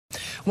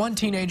One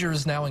teenager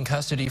is now in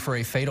custody for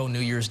a fatal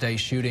New Year's Day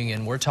shooting,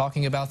 and we're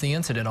talking about the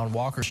incident on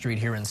Walker Street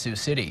here in Sioux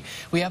City.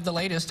 We have the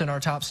latest in our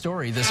top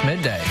story this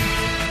midday.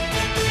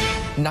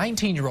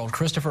 19-year-old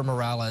Christopher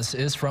Morales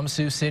is from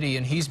Sioux City,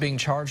 and he's being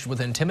charged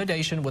with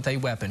intimidation with a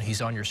weapon.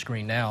 He's on your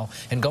screen now,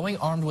 and going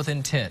armed with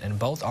intent, and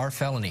both are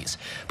felonies.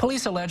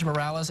 Police allege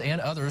Morales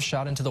and others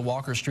shot into the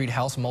Walker Street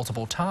house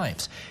multiple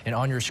times. And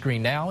on your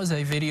screen now is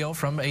a video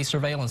from a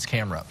surveillance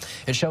camera.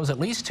 It shows at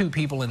least 2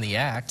 people in the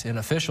act, and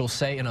officials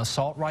say an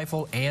assault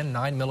rifle and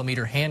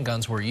 9mm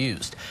handguns were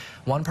used.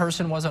 One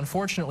person was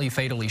unfortunately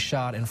fatally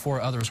shot, and 4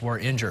 others were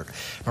injured.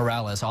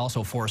 Morales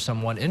also forced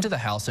someone into the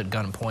house at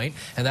gunpoint,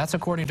 and that's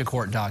according to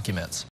court documents.